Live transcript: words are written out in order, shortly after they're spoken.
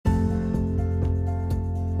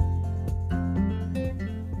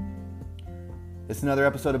It's another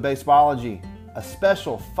episode of Baseballogy, a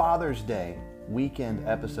special Father's Day weekend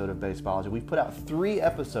episode of Baseballogy. We've put out 3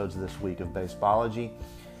 episodes this week of Baseballogy.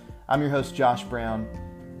 I'm your host, Josh Brown.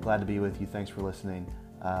 Glad to be with you. Thanks for listening.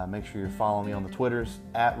 Make sure you're following me on the Twitters,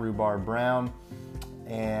 @RhubarBrown.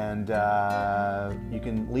 And you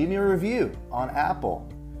can leave me a review on Apple.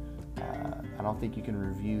 I don't think you can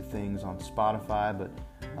review things on Spotify, but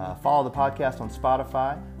follow the podcast on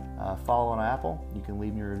Spotify. Follow on Apple. You can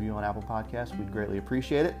leave me a review on Apple Podcasts. We'd greatly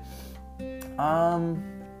appreciate it.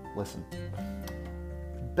 Listen,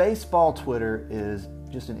 baseball Twitter is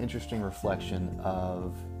just an interesting reflection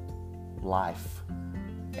of life.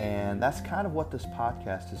 And that's kind of what this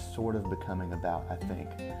podcast is sort of becoming about, I think.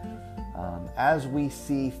 As we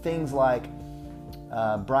see things like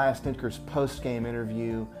Brian Snitker's post-game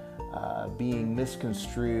interview being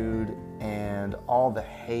misconstrued and all the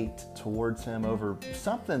hate towards him over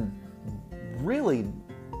something really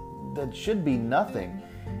that should be nothing,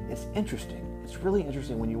 it's interesting. It's really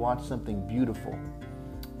interesting when you watch something beautiful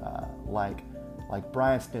like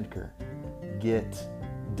Brian Snitker get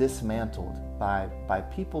dismantled by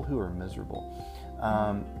people who are miserable.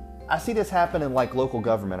 I see this happen in local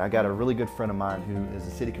government. I got a really good friend of mine who is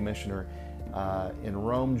a city commissioner in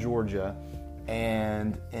Rome, Georgia,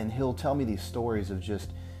 and he'll tell me these stories of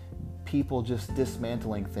just people just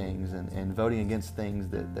dismantling things and voting against things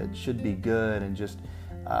that should be good, and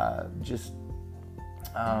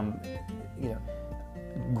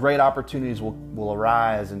great opportunities will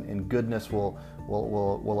arise and goodness will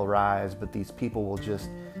arise, but these people will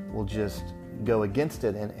just go against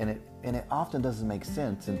it, and it often doesn't make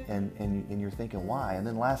sense, and you're thinking why. And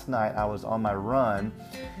then last night I was on my run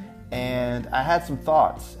and I had some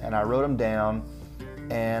thoughts and I wrote them down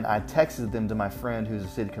and I texted them to my friend who's a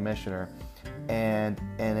city commissioner, and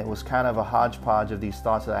it was kind of a hodgepodge of these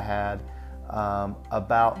thoughts that I had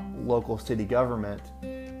about local city government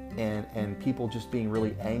and people just being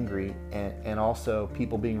really angry, and also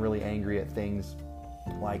people being really angry at things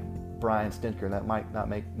like Brian Snitker. That might not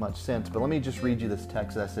make much sense, but let me just read you this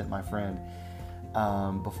text that I sent my friend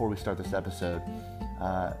before we start this episode.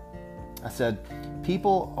 I said,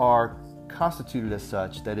 "People are constituted as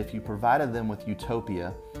such that if you provided them with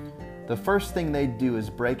utopia, the first thing they'd do is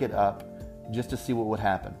break it up just to see what would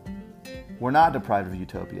happen. We're not deprived of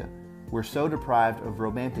utopia. We're so deprived of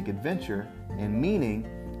romantic adventure and meaning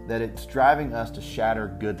that it's driving us to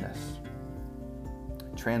shatter goodness."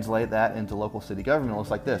 Translate that into local city government. It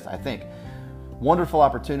looks like this, I think. Wonderful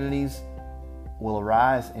opportunities will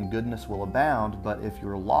arise and goodness will abound, but if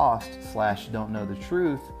you're lost / don't know the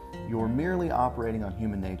truth, you're merely operating on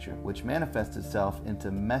human nature, which manifests itself into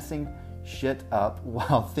messing shit up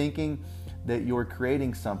while thinking that you're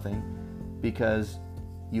creating something because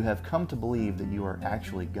you have come to believe that you are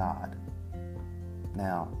actually God.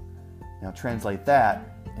 Now translate that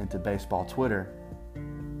into baseball Twitter,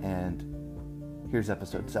 and here's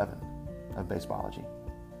episode 7 of Baseballogy.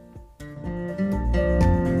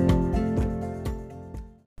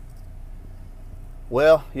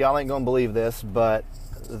 Well, y'all ain't gonna believe this, but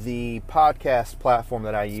the podcast platform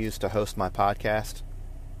that I use to host my podcast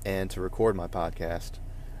and to record my podcast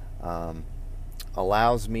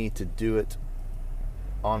allows me to do it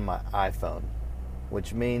on my iPhone,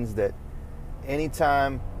 which means that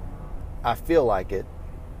anytime I feel like it,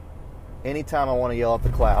 anytime I want to yell at the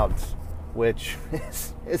clouds, which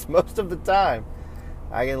is most of the time,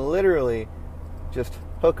 I can literally just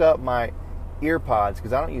hook up my earpods,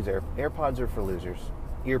 because I don't use AirPods are for losers,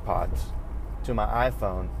 earpods, to my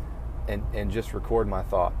iPhone and just record my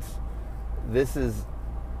thoughts. This is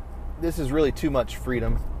really too much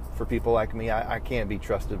freedom for people like me. I can't be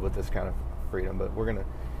trusted with this kind of freedom, but we're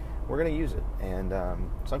gonna use it. And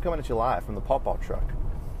so I'm coming at you live from the Paw truck,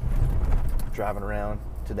 driving around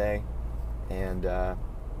today, and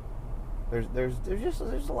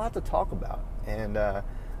there's a lot to talk about, and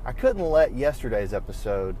I couldn't let yesterday's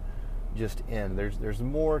episode just end. There's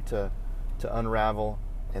more to unravel,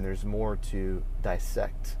 and there's more to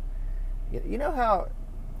dissect. You know how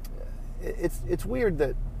it's weird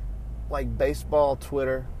that baseball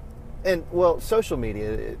Twitter and social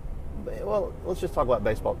media. Let's just talk about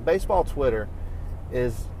baseball. Baseball Twitter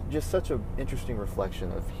is just such an interesting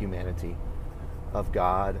reflection of humanity, of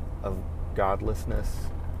God, of godlessness,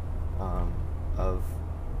 of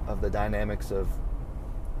the dynamics of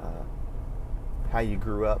how you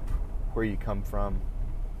grew up, where you come from.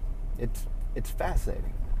 It's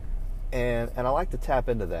fascinating, and I like to tap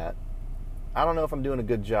into that. I don't know if I'm doing a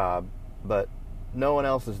good job, but no one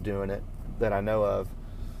else is doing it that I know of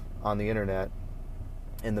on the internet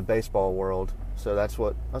in the baseball world. So that's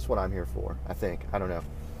what I'm here for, I think. I don't know.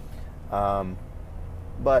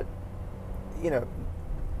 But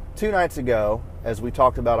 2 nights ago, as we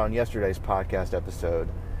talked about on yesterday's podcast episode,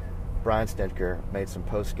 Brian Snitker made some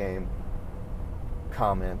post-game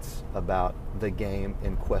comments about the game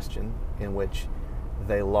in question, in which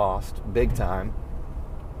they lost big time,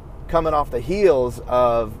 coming off the heels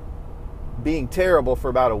of being terrible for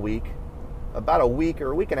about a week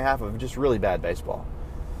or a week and a half of just really bad baseball.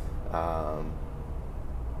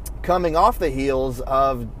 Coming off the heels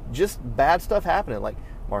of just bad stuff happening, like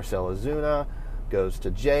Marcell Ozuna goes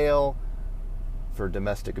to jail for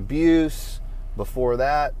domestic abuse. Before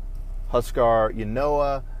that, Huascar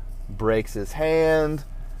Ynoa breaks his hand.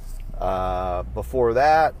 Before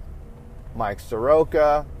that, Mike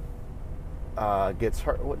Soroka gets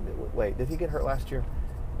hurt. Wait, did he get hurt last year?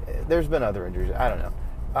 There's been other injuries. I don't know.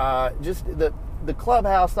 Just the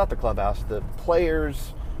clubhouse, not the clubhouse. The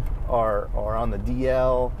players are on the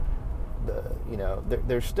DL.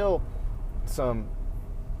 There's still some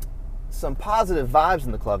positive vibes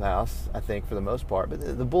in the clubhouse, I think, for the most part. But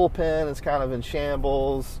the bullpen is kind of in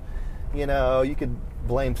shambles. You could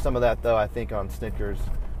blame some of that, though, I think, on Snitker's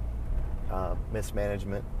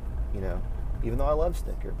mismanagement. Even though I love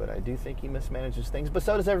Snitker, but I do think he mismanages things. But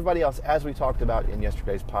so does everybody else, as we talked about in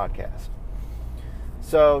yesterday's podcast.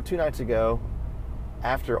 So 2 nights ago,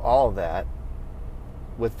 after all of that,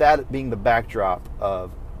 with that being the backdrop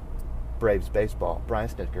of Braves baseball, Brian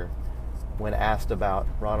Snitker, when asked about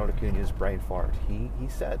Ronald Acuña's brain fart, he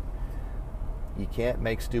said, "You can't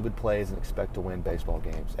make stupid plays and expect to win baseball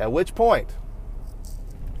games." At which point,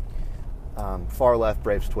 far left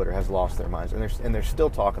Braves Twitter has lost their minds, and they're still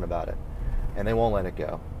talking about it, and they won't let it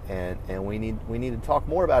go. And we need to talk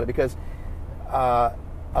more about it, because a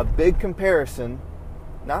big comparison,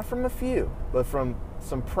 not from a few, but from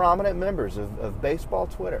some prominent members of baseball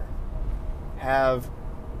Twitter, have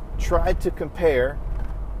tried to compare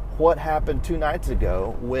what happened 2 nights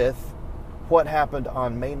ago with what happened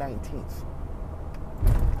on May 19th.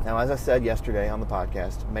 Now, as I said yesterday on the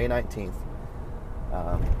podcast, May 19th,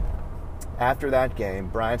 after that game,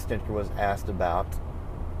 Brian Snitker was asked about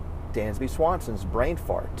Dansby Swanson's brain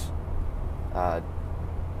fart.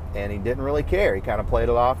 And he didn't really care. He kind of played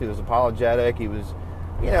it off. He was apologetic. He was,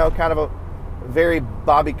 kind of a very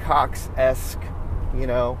Bobby Cox-esque,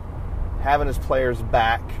 having his players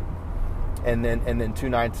back. And then 2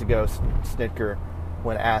 nights ago, Snitker,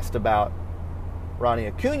 when asked about Ronnie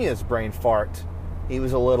Acuña's brain fart, he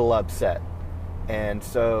was a little upset. And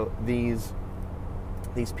so these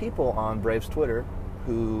people on Braves Twitter,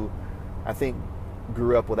 who I think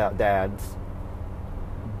grew up without dads,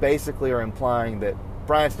 basically are implying that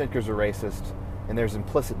Brian Snitker's a racist, and there's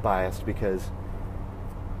implicit bias because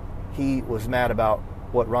he was mad about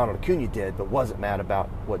what Ronald Acuña did, but wasn't mad about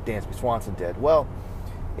what Dansby Swanson did. Well,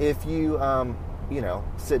 if you,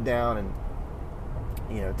 sit down and,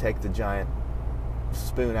 take the giant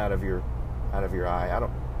spoon out of your eye,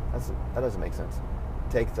 that doesn't make sense.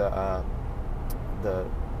 Take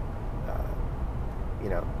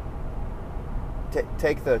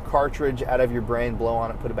take the cartridge out of your brain, blow on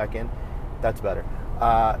it, put it back in. That's better.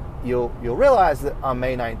 You'll realize that on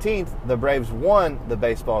May 19th, the Braves won the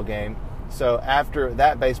baseball game. So after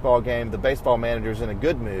that baseball game, the baseball manager's in a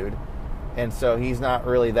good mood, and so he's not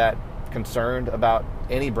really that concerned about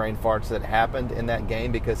any brain farts that happened in that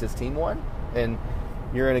game because his team won. And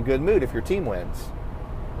you're in a good mood if your team wins,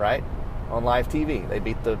 right? On live TV, they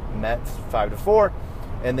beat the Mets 5-4,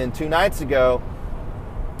 and then 2 nights ago,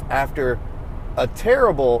 after a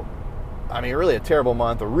terrible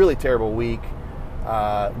month, a really terrible week,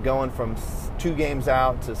 going from 2 games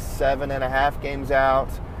out to 7.5 games out,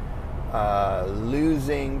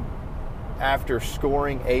 losing after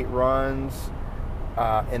scoring 8 runs,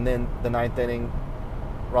 and then the 9th inning,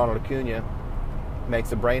 Ronald Acuña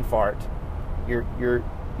makes a brain fart. Your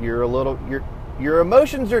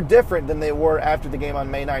emotions are different than they were after the game on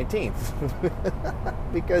May 19th.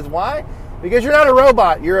 Because why? Because you're not a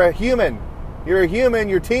robot. You're a human. You're a human.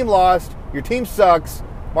 Your team lost. Your team sucks.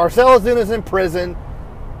 Marcell Ozuna's in prison.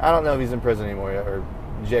 I don't know if he's in prison anymore or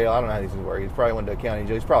jail. I don't know how he's going to work. He's probably went to a county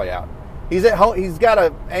jail. He's probably out. He's at home. He's got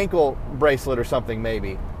an ankle bracelet or something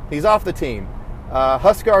maybe. He's off the team.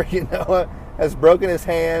 Huascar Ynoa has broken his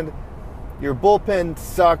hand. Your bullpen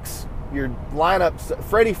sucks. Your lineup,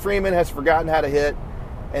 Freddie Freeman has forgotten how to hit,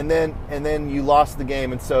 and then you lost the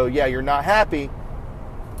game, and so you're not happy,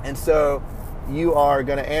 and so you are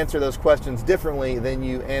going to answer those questions differently than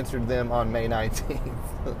you answered them on May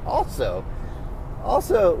 19th. Also,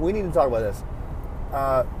 we need to talk about this.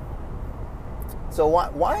 So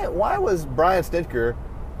why was Brian Snitker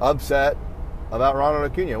upset about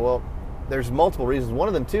Ronald Acuña? Well, there's multiple reasons. One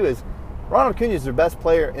of them too is Ronald Acuña is their best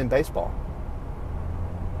player in baseball.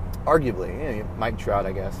 arguably, Mike Trout,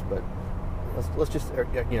 I guess, but let's just,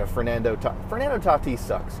 Fernando Tatis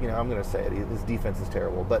sucks. I'm going to say it. His defense is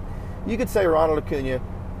terrible, but you could say Ronald Acuna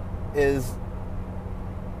is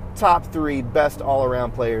top 3 best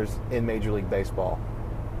all-around players in Major League Baseball.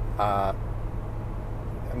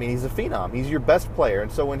 He's a phenom. He's your best player,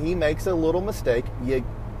 and so when he makes a little mistake,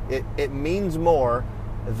 it means more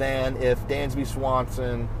than if Dansby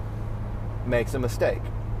Swanson makes a mistake.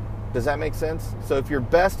 Does that make sense? So if your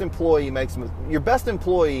best employee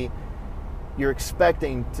you're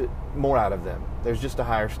expecting more out of them. There's just a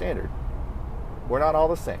higher standard. We're not all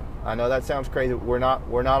the same. I know that sounds crazy. We're not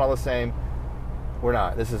all the same. We're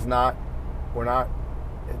not. We're not.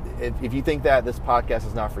 If you think that, this podcast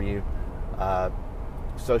is not for you.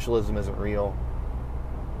 Socialism isn't real.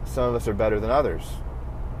 Some of us are better than others.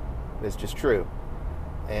 It's just true.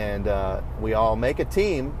 And we all make a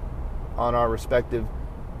team on our respective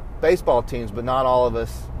baseball teams, but not all of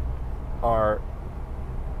us are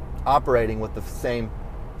operating with the same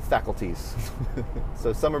faculties.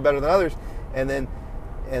 So some are better than others, and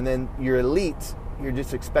then your elite, you're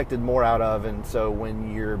just expected more out of, and so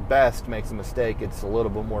when your best makes a mistake, it's a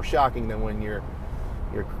little bit more shocking than when your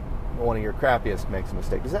one of your crappiest makes a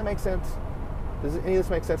mistake. Does that make sense? Does any of this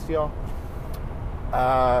make sense to y'all?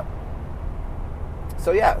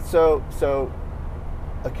 So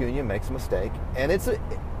Acuna makes a mistake, and it's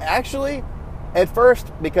actually, at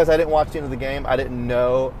first, because I didn't watch the end of the game, I didn't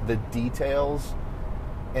know the details,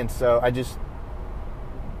 and so I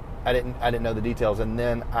didn't know the details, and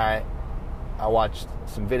then I watched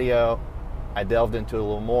some video, I delved into it a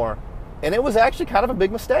little more, and it was actually kind of a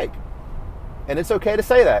big mistake. And it's okay to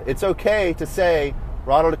say that. It's okay to say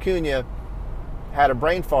Ronald Acuna had a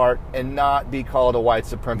brain fart and not be called a white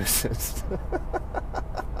supremacist.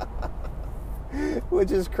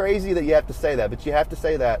 Which is crazy that you have to say that, but you have to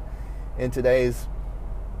say that in today's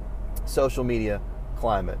social media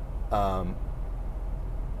climate.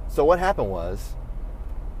 So what happened was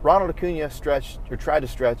Ronald Acuna tried to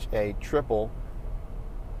stretch a double.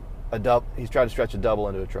 He's tried to stretch a double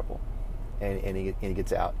into a triple, and he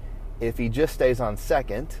gets out. If he just stays on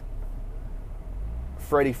second,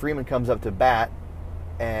 Freddie Freeman comes up to bat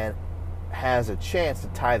and has a chance to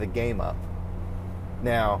tie the game up.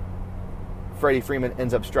 Now, Freddie Freeman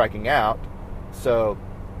ends up striking out, so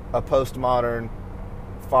a postmodern,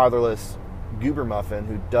 fatherless goober muffin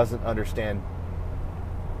who doesn't understand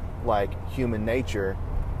human nature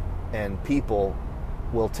and people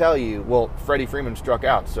will tell you, well, Freddie Freeman struck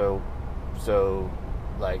out, so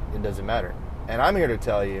it doesn't matter. And I'm here to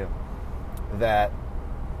tell you that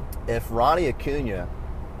if Ronnie Acuna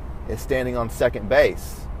is standing on second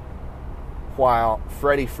base while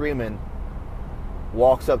Freddie Freeman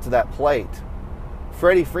walks up to that plate,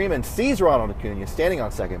 Freddie Freeman sees Ronald Acuna standing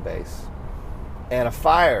on second base, and a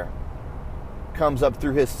fire comes up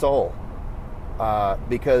through his soul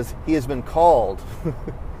because he has been called.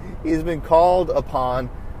 He has been called upon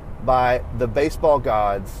by the baseball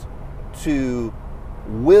gods to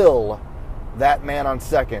will that man on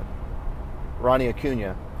second, Ronnie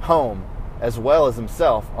Acuna, home, as well as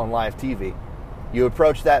himself on live TV. You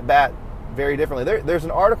approach that bat very differently. There's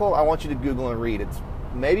an article I want you to Google and read. It's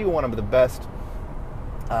maybe one of the best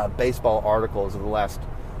baseball articles of the last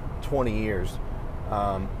 20 years.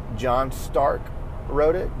 John Stark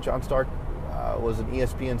wrote it. John Stark was an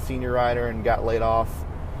ESPN senior writer and got laid off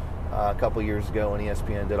a couple years ago when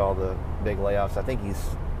ESPN did all the big layoffs. I think he's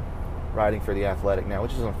writing for The Athletic now,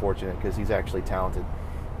 which is unfortunate because he's actually talented.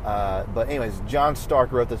 But anyways, John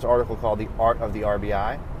Stark wrote this article called The Art of the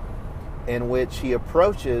RBI, in which he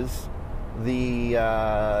approaches the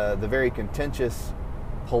very contentious,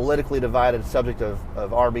 politically divided subject of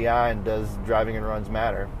RBI and does driving and runs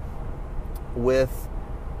matter with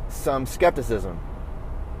some skepticism.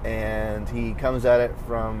 And he comes at it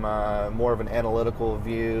from more of an analytical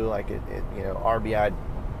view, RBI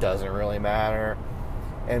doesn't really matter.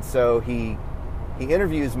 And so he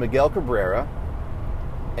interviews Miguel Cabrera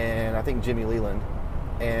and I think Jimmy Leland,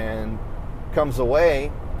 and comes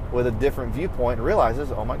away with a different viewpoint and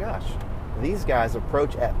realizes, oh my gosh, these guys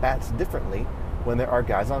approach at-bats differently when there are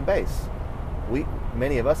guys on base.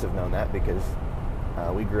 Many of us have known that because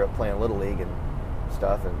we grew up playing Little League and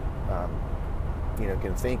stuff, and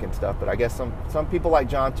can think and stuff. But I guess some people like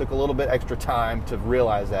John took a little bit extra time to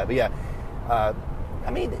realize that. But yeah, how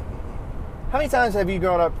many times have you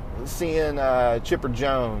grown up seeing Chipper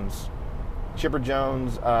Jones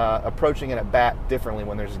approaching an at-bat differently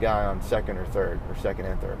when there's a guy on second or third, or second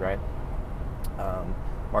and third, right?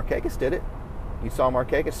 Markakis did it. You saw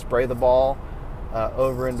Markakis spray the ball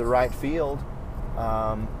over into right field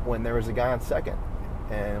when there was a guy on second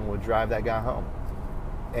and would drive that guy home.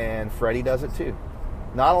 and Freddie does it too.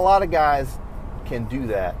 Not a lot of guys can do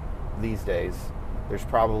that these days. There's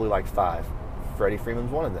probably like 5. Freddie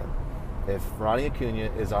Freeman's one of them. If Ronnie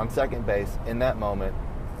Acuna is on second base in that moment,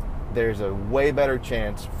 there's a way better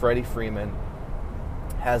chance Freddie Freeman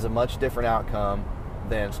has a much different outcome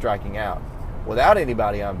than striking out. Without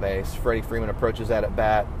anybody on base, Freddie Freeman approaches that at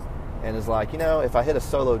bat and is like, if I hit a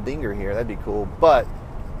solo dinger here, that'd be cool, but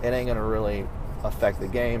it ain't going to really affect the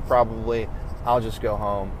game probably. I'll just go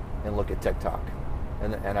home and look at TikTok.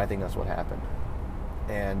 And I think that's what happened.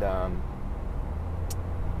 And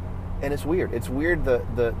it's weird. It's weird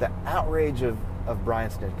the outrage of Brian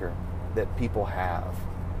Snitker that people have.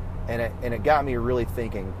 And it got me really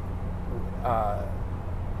thinking.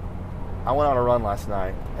 I went on a run last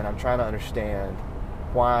night, and I'm trying to understand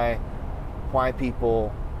why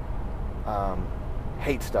people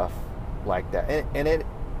hate stuff like that.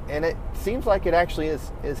 And it seems like it actually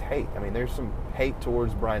is hate. I mean, there's some hate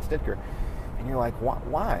towards Brian Snitker, and you're like,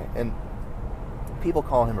 why? And people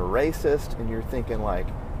call him a racist, and you're thinking like,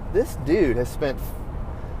 this dude has spent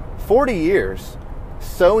 40 years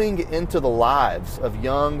sowing into the lives of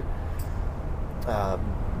young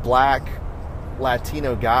black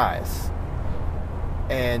Latino guys,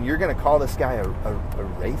 and you're going to call this guy a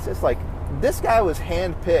racist? Like, this guy was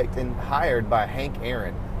handpicked and hired by Hank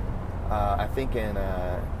Aaron, I think in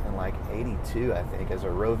like 82, I think, as a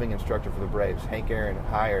roving instructor for the Braves. Hank Aaron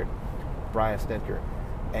hired Brian Snitker,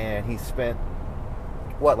 and he spent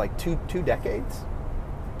like two decades?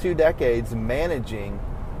 2 decades managing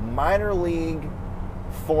minor league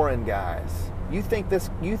foreign guys. You think this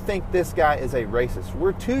guy is a racist?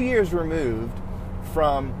 We're 2 years removed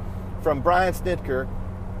from Brian Snitker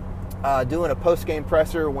doing a post-game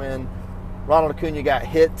presser when Ronald Acuna got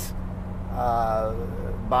hit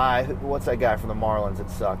by, what's that guy from the Marlins that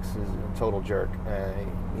sucks? He's a total jerk.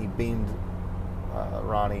 He beamed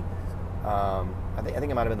Ronnie. I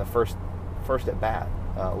think it might have been the first at bat,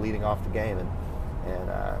 leading off the game,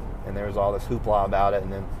 and there was all this hoopla about it,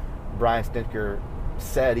 and then Brian Snitker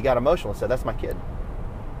said, he got emotional and said, "That's my kid.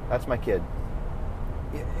 That's my kid."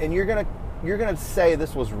 And you're gonna say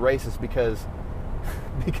this was racist because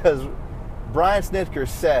Brian Snitker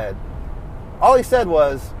said, all he said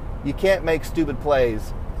was, you can't make stupid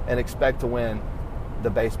plays and expect to win the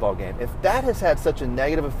baseball game. If that has had such a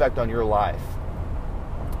negative effect on your life,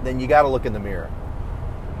 then you got to look in the mirror.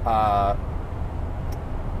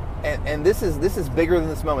 And this is bigger than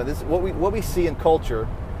this moment. This is what we see in culture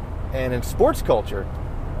and in sports culture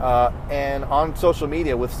and on social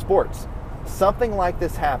media with sports. Something like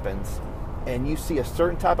this happens, and you see a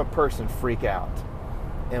certain type of person freak out.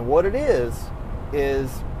 And what it is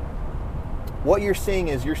what you're seeing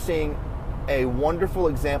is a wonderful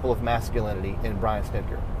example of masculinity in Brian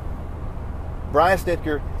Snitker. Brian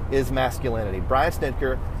Snitker is masculinity. Brian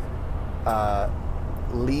Snitker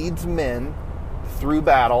leads men through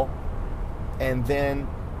battle, and then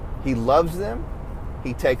he loves them,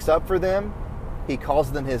 he takes up for them, he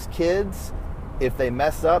calls them his kids. If they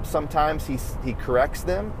mess up, sometimes he corrects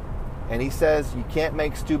them, and he says, you can't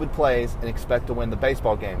make stupid plays and expect to win the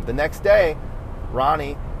baseball game. The next day,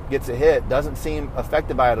 Ronnie gets a hit, doesn't seem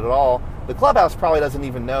affected by it at all. The clubhouse probably doesn't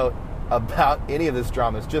even know about any of this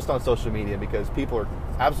drama. It's just on social media because people are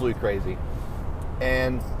absolutely crazy.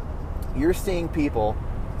 And you're seeing people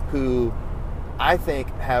who I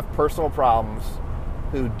think have personal problems,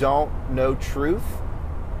 who don't know truth,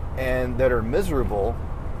 and that are miserable,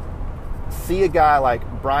 see a guy like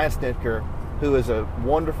Brian Snitker, who is a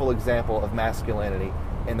wonderful example of masculinity,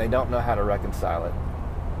 and they don't know how to reconcile it.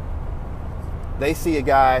 They see a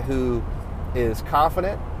guy who is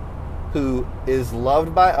confident, who is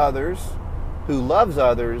loved by others, who loves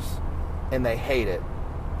others, and they hate it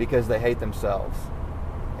because they hate themselves.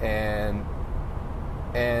 And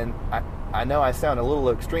I know I sound a little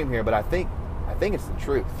extreme here, but I think it's the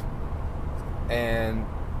truth. And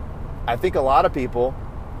I think a lot of people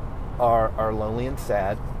are lonely and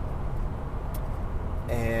sad,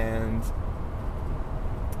 and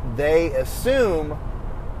they assume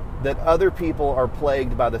that other people are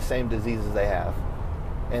plagued by the same diseases they have.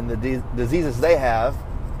 And the diseases they have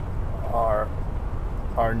are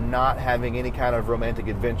not having any kind of romantic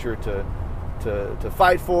adventure to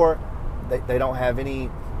fight for. They don't have any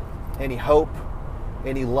hope,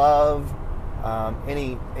 any love,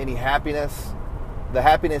 any happiness. The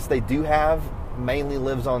happiness they do have mainly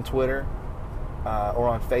lives on Twitter or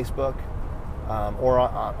on Facebook or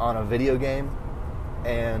on a video game.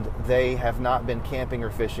 And they have not been camping or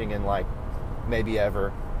fishing in like maybe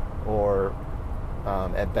ever, or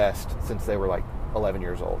at best since they were like 11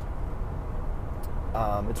 years old.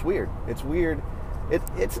 It's weird. It's weird.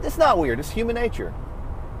 It's not weird. It's human nature.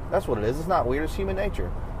 That's what it is. It's not weird. It's human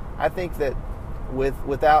nature. I think that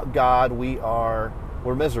without God, we're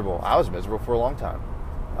miserable. I was miserable for a long time.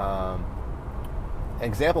 An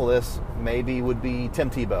example of this maybe would be Tim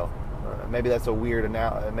Tebow. Maybe that's a weird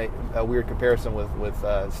comparison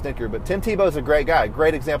with Snicker, but Tim Tebow is a great guy,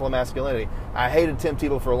 great example of masculinity. I hated Tim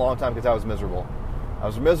Tebow for a long time because I was miserable.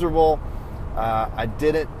 I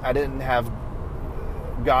didn't have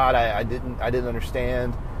God. I didn't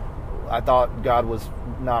understand. I thought God was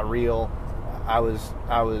not real. I was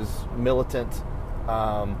militant,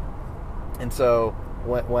 and so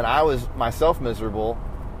when I was myself miserable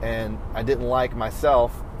and I didn't like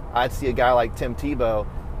myself, I'd see a guy like Tim Tebow,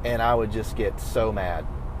 and I would just get so mad.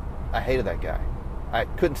 I hated that guy. I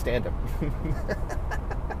couldn't stand him.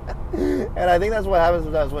 And I think that's what happens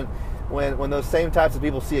sometimes when those same types of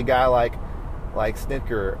people see a guy like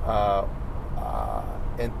Snicker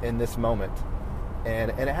in this moment.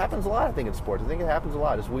 And it happens a lot, I think, in sports. I think it happens a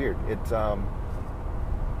lot. It's weird. It's, yeah.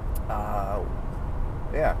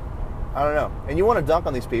 I don't know. And you want to dunk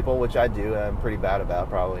on these people, which I do. I'm pretty bad about,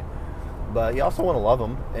 probably. But you also want to love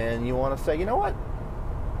them. And you want to say, you know what?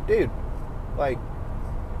 Dude, like,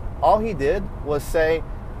 all he did was say,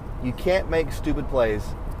 you can't make stupid plays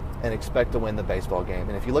and expect to win the baseball game.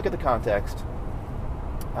 And if you look at the context,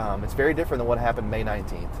 it's very different than what happened May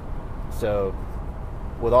 19th. So,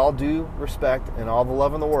 with all due respect and all the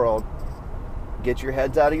love in the world, get your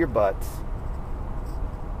heads out of your butts,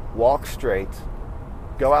 walk straight,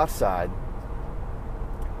 go outside,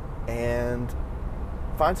 and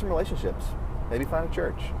find some relationships. Maybe find a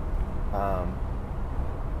church.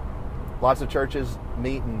 Lots of churches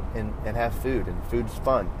meet and have food, and food's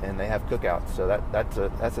fun, and they have cookouts, so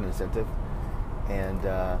that's an incentive. And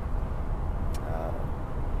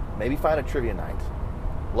maybe find a trivia night.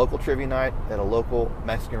 Local trivia night at a local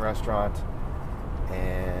Mexican restaurant,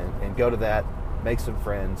 and go to that, make some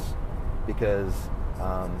friends, because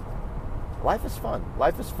life is fun.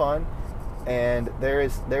 Life is fun, and there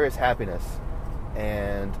is happiness.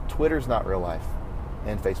 And Twitter's not real life,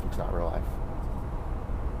 and Facebook's not real life.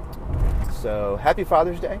 So happy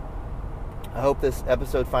Father's Day. I hope this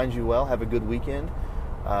episode finds you well. Have a good weekend.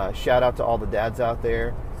 Shout out to all the dads out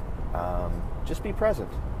there. Just be present.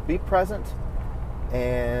 Be present.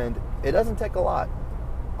 And it doesn't take a lot.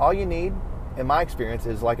 All you need, in my experience,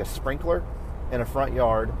 is like a sprinkler in a front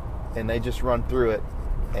yard, and they just run through it,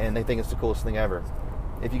 and they think it's the coolest thing ever.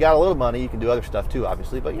 If you got a little money, you can do other stuff too,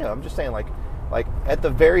 obviously. But I'm just saying, like at the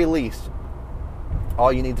very least,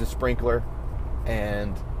 all you need is a sprinkler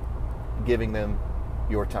and giving them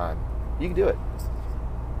your time. You can do it.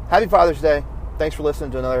 Happy Father's Day. Thanks for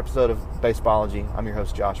listening to another episode of Basebology. I'm your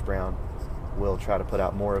host, Josh Brown. We'll try to put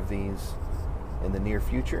out more of these in the near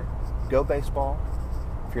future. Go baseball.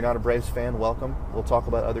 If you're not a Braves fan, welcome. We'll talk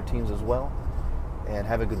about other teams as well. And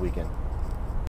have a good weekend.